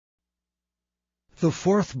The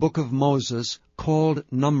fourth book of Moses, called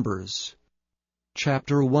Numbers.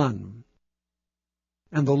 Chapter 1.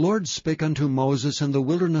 And the Lord spake unto Moses in the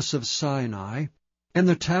wilderness of Sinai, in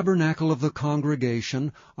the tabernacle of the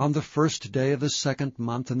congregation, on the first day of the 2nd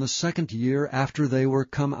month, in the 2nd year after they were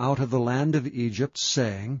come out of the land of Egypt,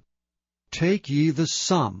 saying, Take ye the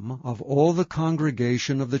sum of all the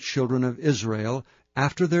congregation of the children of Israel,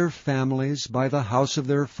 after their families, by the house of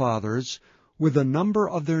their fathers, with the number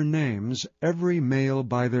of their names, every male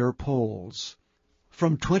by their polls.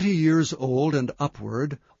 From 20 years old and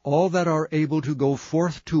upward, all that are able to go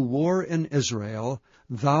forth to war in Israel,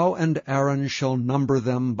 thou and Aaron shall number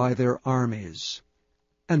them by their armies.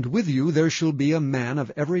 And with you there shall be a man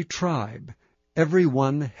of every tribe, every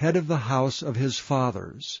one head of the house of his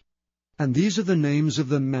fathers. And these are the names of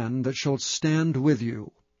the men that shall stand with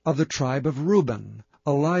you. Of the tribe of Reuben,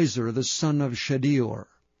 Elizur the son of Shedeur.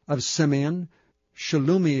 Of Simeon,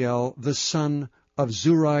 Shelumiel the son of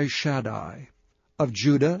Zurishaddai. Of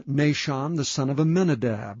Judah, Nahshon the son of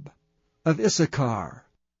Amminadab. Of Issachar,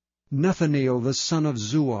 Nathaniel the son of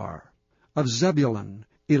Zuar. Of Zebulun,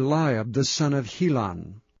 Eliab the son of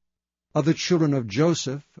Helon. Of the children of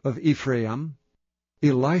Joseph, of Ephraim,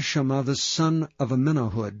 Elishama the son of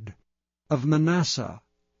Amminahud. Of Manasseh,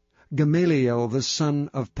 Gamaliel the son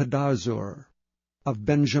of Pedahzur. Of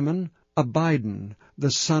Benjamin, Abidan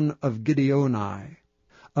the son of Gideoni.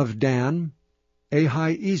 Of Dan,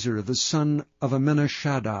 Ahiezer the son of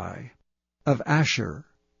Amminashaddai. Of Asher,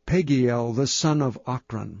 Pagiel the son of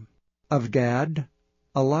Ochran. Of Gad,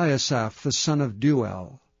 Eliasaph the son of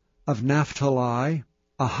Duel. Of Naphtali,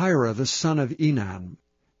 Ahira the son of Enan.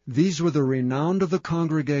 These were the renowned of the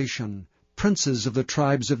congregation, princes of the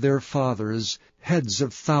tribes of their fathers, heads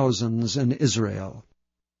of thousands in Israel.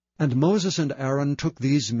 And Moses and Aaron took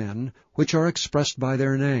these men, which are expressed by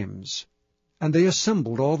their names. And they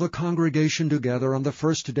assembled all the congregation together on the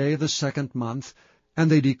first day of the 2nd month,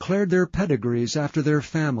 and they declared their pedigrees after their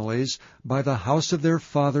families, by the house of their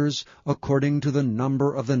fathers, according to the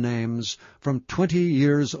number of the names, from 20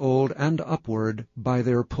 years old and upward, by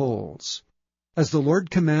their polls. As the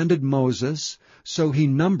Lord commanded Moses, so he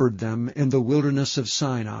numbered them in the wilderness of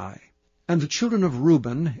Sinai. And the children of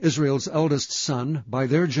Reuben, Israel's eldest son, by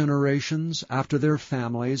their generations, after their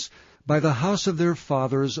families, by the house of their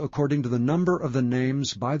fathers, according to the number of the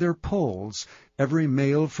names, by their polls, every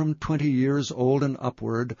male from 20 years old and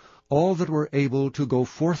upward, all that were able to go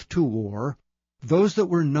forth to war, those that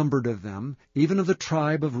were numbered of them, even of the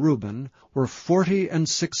tribe of Reuben, were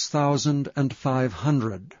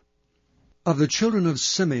 46,500. Of the children of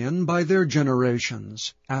Simeon, by their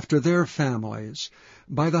generations, after their families,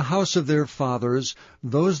 by the house of their fathers,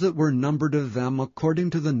 those that were numbered of them according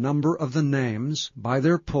to the number of the names, by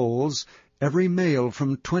their polls, every male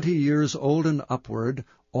from 20 years old and upward,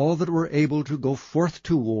 all that were able to go forth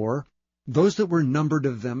to war, those that were numbered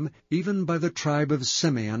of them, even by the tribe of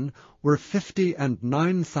Simeon, were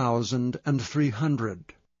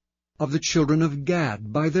 59,300. Of the children of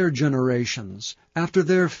Gad, by their generations, after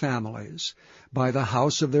their families, by the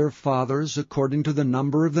house of their fathers, according to the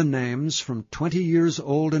number of the names, from 20 years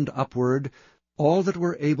old and upward, all that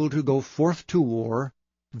were able to go forth to war,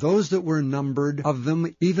 those that were numbered of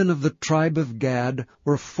them, even of the tribe of Gad,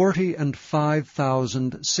 were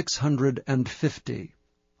 45,650.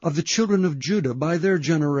 Of the children of Judah, by their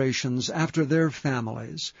generations, after their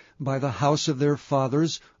families, by the house of their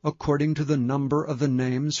fathers, according to the number of the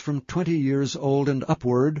names, from 20 years old and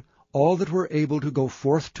upward, all that were able to go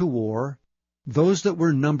forth to war, those that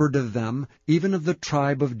were numbered of them, even of the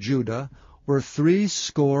tribe of Judah, were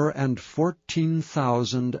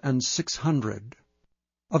 314,600.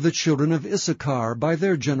 Of the children of Issachar, by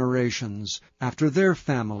their generations, after their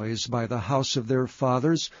families, by the house of their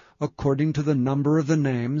fathers, according to the number of the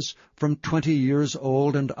names, from 20 years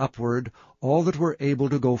old and upward, all that were able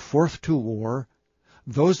to go forth to war,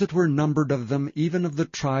 those that were numbered of them, even of the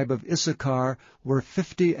tribe of Issachar, were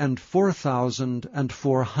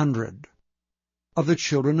 54,400. Of the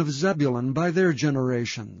children of Zebulun, by their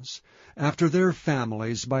generations, after their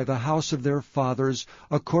families, by the house of their fathers,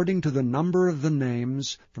 according to the number of the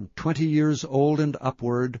names, from 20 years old and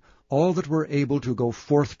upward, all that were able to go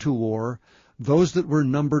forth to war, those that were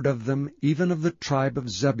numbered of them, even of the tribe of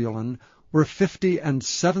Zebulun, were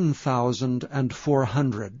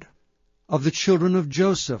 57,400. Of the children of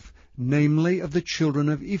Joseph, namely of the children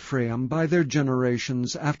of Ephraim, by their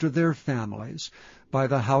generations, after their families, by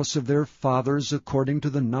the house of their fathers, according to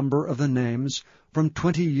the number of the names, from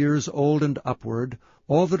 20 years old and upward,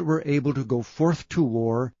 all that were able to go forth to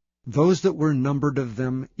war, those that were numbered of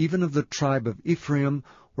them, even of the tribe of Ephraim,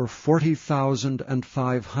 were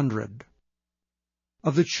 40,500.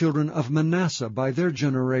 Of the children of Manasseh by their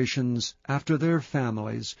generations, after their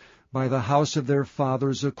families, by the house of their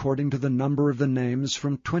fathers, according to the number of the names,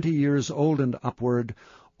 from 20 years old and upward,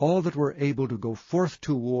 all that were able to go forth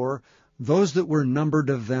to war, those that were numbered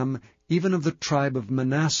of them, even of the tribe of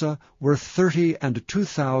Manasseh, were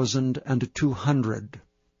 32,200.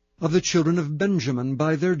 Of the children of Benjamin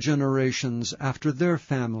by their generations, after their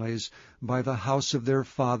families, by the house of their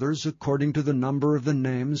fathers, according to the number of the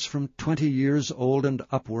names, from 20 years old and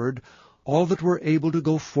upward, all that were able to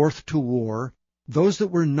go forth to war, those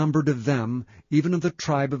that were numbered of them, even of the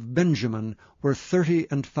tribe of Benjamin, were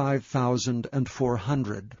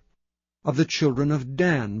 35,400. Of the children of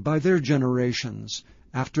Dan by their generations,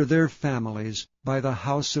 after their families, by the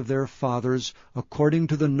house of their fathers, according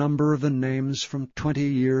to the number of the names, from 20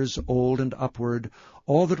 years old and upward,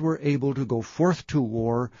 all that were able to go forth to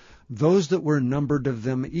war, those that were numbered of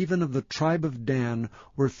them, even of the tribe of Dan,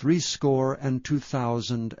 were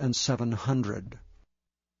 62,700.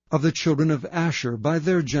 Of the children of Asher by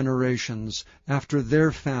their generations, after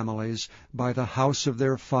their families, by the house of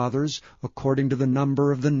their fathers, according to the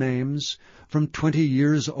number of the names, from 20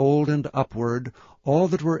 years old and upward, all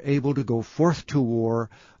that were able to go forth to war,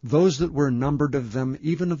 those that were numbered of them,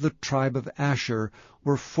 even of the tribe of Asher,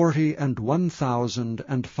 were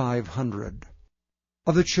 41,500.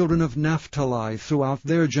 Of the children of Naphtali throughout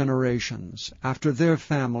their generations, after their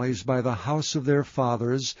families, by the house of their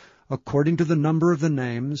fathers, according to the number of the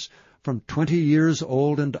names, from 20 years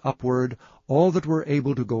old and upward, all that were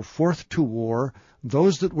able to go forth to war,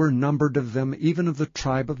 those that were numbered of them, even of the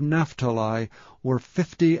tribe of Naphtali, were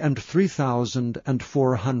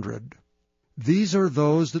 53,400. These are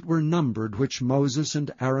those that were numbered, which Moses and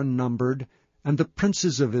Aaron numbered, and the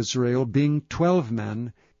princes of Israel, being 12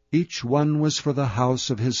 men, each one was for the house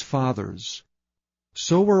of his fathers.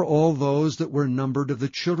 So were all those that were numbered of the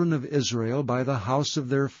children of Israel by the house of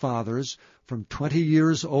their fathers, from 20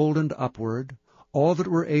 years old and upward, all that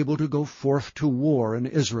were able to go forth to war in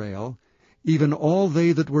Israel, even all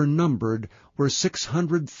they that were numbered were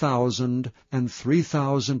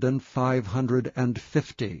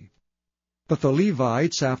 600,003,550. But the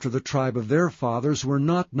Levites, after the tribe of their fathers, were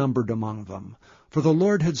not numbered among them. For the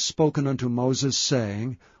Lord had spoken unto Moses,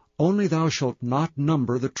 saying, Only thou shalt not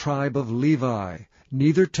number the tribe of Levi,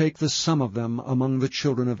 neither take the sum of them among the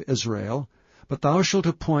children of Israel, but thou shalt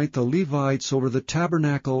appoint the Levites over the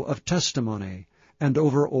tabernacle of testimony, and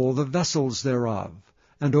over all the vessels thereof,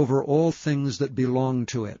 and over all things that belong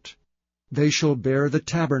to it. They shall bear the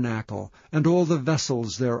tabernacle, and all the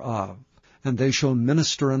vessels thereof, and they shall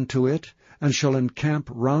minister unto it, and shall encamp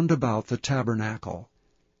round about the tabernacle.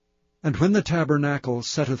 And when the tabernacle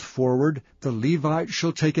setteth forward, the Levite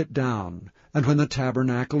shall take it down, and when the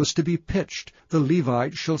tabernacle is to be pitched, the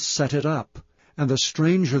Levite shall set it up, and the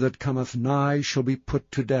stranger that cometh nigh shall be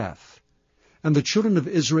put to death. And the children of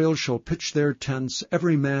Israel shall pitch their tents,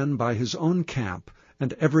 every man by his own camp,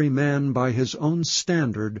 and every man by his own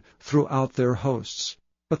standard, throughout their hosts.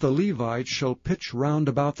 But the Levites shall pitch round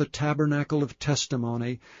about the tabernacle of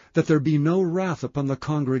testimony, that there be no wrath upon the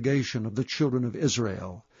congregation of the children of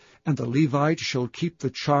Israel. And the Levites shall keep the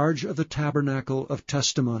charge of the tabernacle of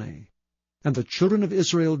testimony. And the children of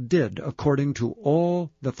Israel did according to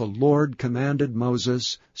all that the Lord commanded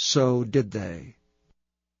Moses, so did they.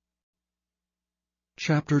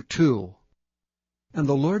 Chapter 2. And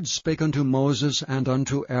the Lord spake unto Moses and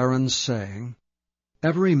unto Aaron, saying,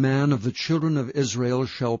 Every man of the children of Israel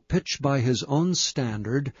shall pitch by his own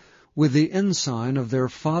standard, with the ensign of their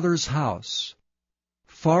father's house.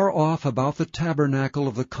 Far off about the tabernacle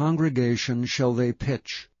of the congregation shall they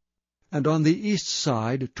pitch. And on the east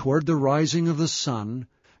side, toward the rising of the sun,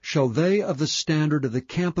 shall they of the standard of the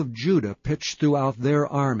camp of Judah pitch throughout their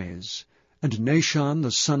armies. And Nahshon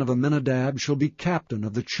the son of Amminadab shall be captain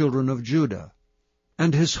of the children of Judah.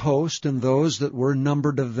 And his host and those that were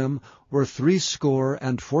numbered of them were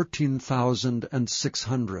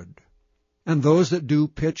 314,600. And those that do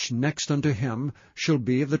pitch next unto him shall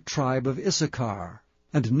be of the tribe of Issachar.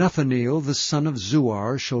 And Nethaneel the son of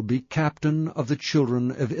Zuar shall be captain of the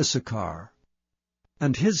children of Issachar.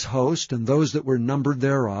 And his host and those that were numbered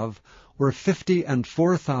thereof were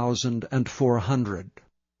 54,400.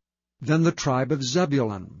 Then the tribe of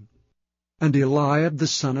Zebulun. And Eliab the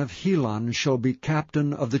son of Helon shall be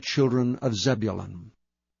captain of the children of Zebulun.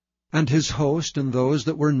 And his host and those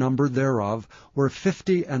that were numbered thereof were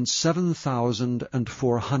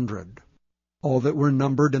 57,400. All that were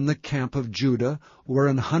numbered in the camp of Judah were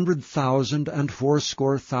 100,000 and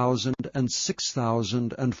 80,000 and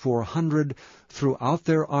 6,400 throughout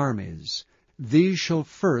their armies. These shall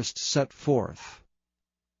first set forth.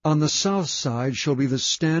 On the south side shall be the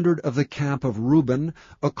standard of the camp of Reuben,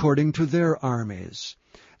 according to their armies.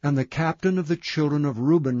 And the captain of the children of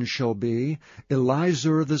Reuben shall be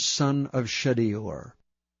Elizur the son of Shedeur.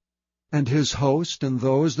 And his host, and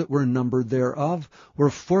those that were numbered thereof, were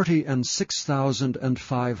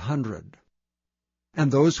 46,500.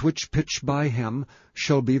 And those which pitched by him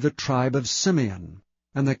shall be the tribe of Simeon.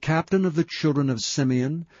 And the captain of the children of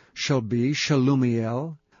Simeon shall be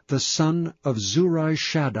Shelumiel, the son of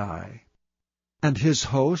Zurishaddai. And his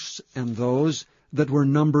hosts, and those that were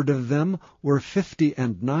numbered of them, were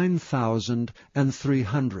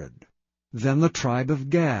 59,300. Then the tribe of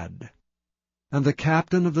Gad. And the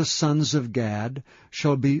captain of the sons of Gad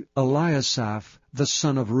shall be Eliasaph, the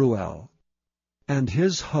son of Ruel. And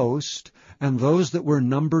his host, and those that were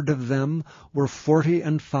numbered of them, were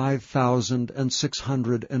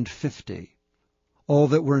 45,650. All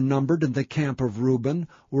that were numbered in the camp of Reuben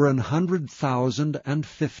were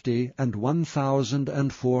 100,050, and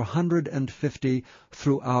 1,450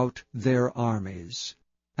 throughout their armies.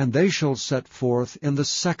 And they shall set forth in the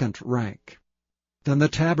second rank. Then the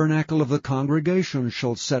tabernacle of the congregation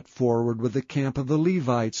shall set forward with the camp of the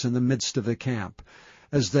Levites in the midst of the camp.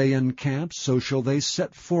 As they encamp, so shall they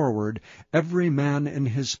set forward, every man in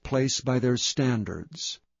his place by their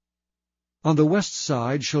standards. On the west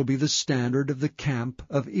side shall be the standard of the camp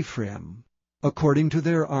of Ephraim, according to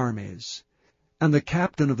their armies. And the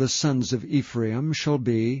captain of the sons of Ephraim shall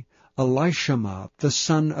be Elishama, the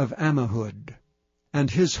son of Ammihud. And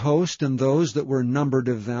his host, and those that were numbered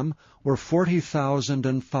of them, were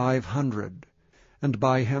 40,500. And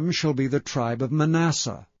by him shall be the tribe of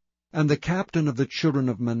Manasseh. And the captain of the children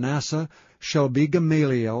of Manasseh shall be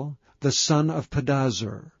Gamaliel, the son of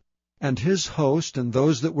Pedazur. And his host, and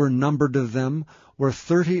those that were numbered of them, were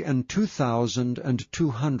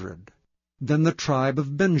 32,200. Then the tribe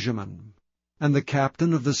of Benjamin. And the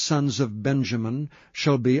captain of the sons of Benjamin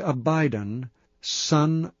shall be Abidan,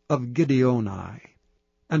 son of Gideoni.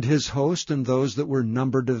 And his host, and those that were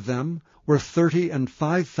numbered of them, were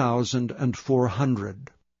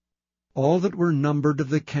 35,400. All that were numbered of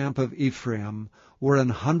the camp of Ephraim were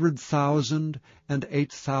 100,000, and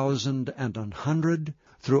 8,100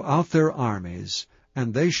 throughout their armies,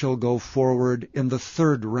 and they shall go forward in the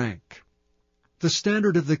third rank. The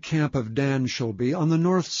standard of the camp of Dan shall be on the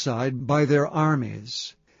north side by their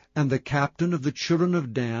armies, and the captain of the children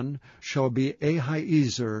of Dan shall be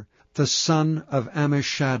Ahiezer, the son of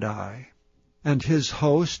Ammishaddai. And his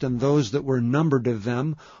host, and those that were numbered of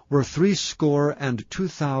them, were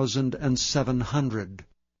 62,700.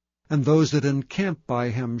 And those that encamp by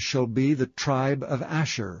him shall be the tribe of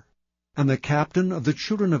Asher. And the captain of the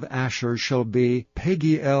children of Asher shall be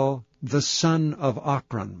Pagiel, the son of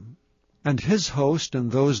Ochran. And his host,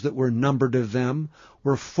 and those that were numbered of them,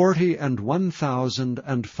 were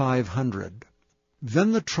 41,500.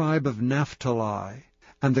 Then the tribe of Naphtali.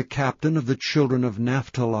 And the captain of the children of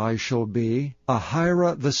Naphtali shall be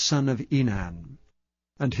Ahira the son of Enan.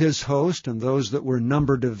 And his host, and those that were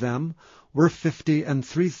numbered of them, were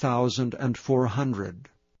 53,400.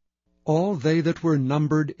 All they that were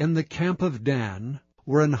numbered in the camp of Dan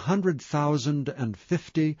were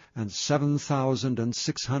 100,050, and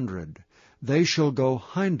 7,600. They shall go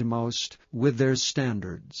hindmost with their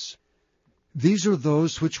standards. These are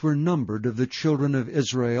those which were numbered of the children of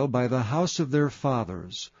Israel by the house of their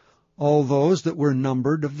fathers. All those that were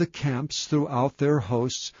numbered of the camps throughout their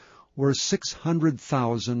hosts were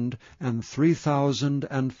 600,000, and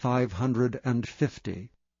 3,550.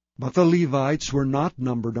 But the Levites were not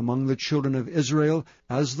numbered among the children of Israel,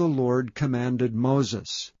 as the Lord commanded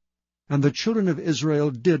Moses. And the children of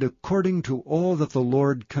Israel did according to all that the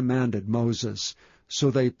Lord commanded Moses. So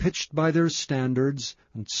they pitched by their standards,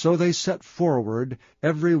 and so they set forward,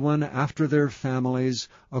 every one after their families,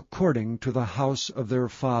 according to the house of their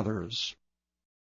fathers.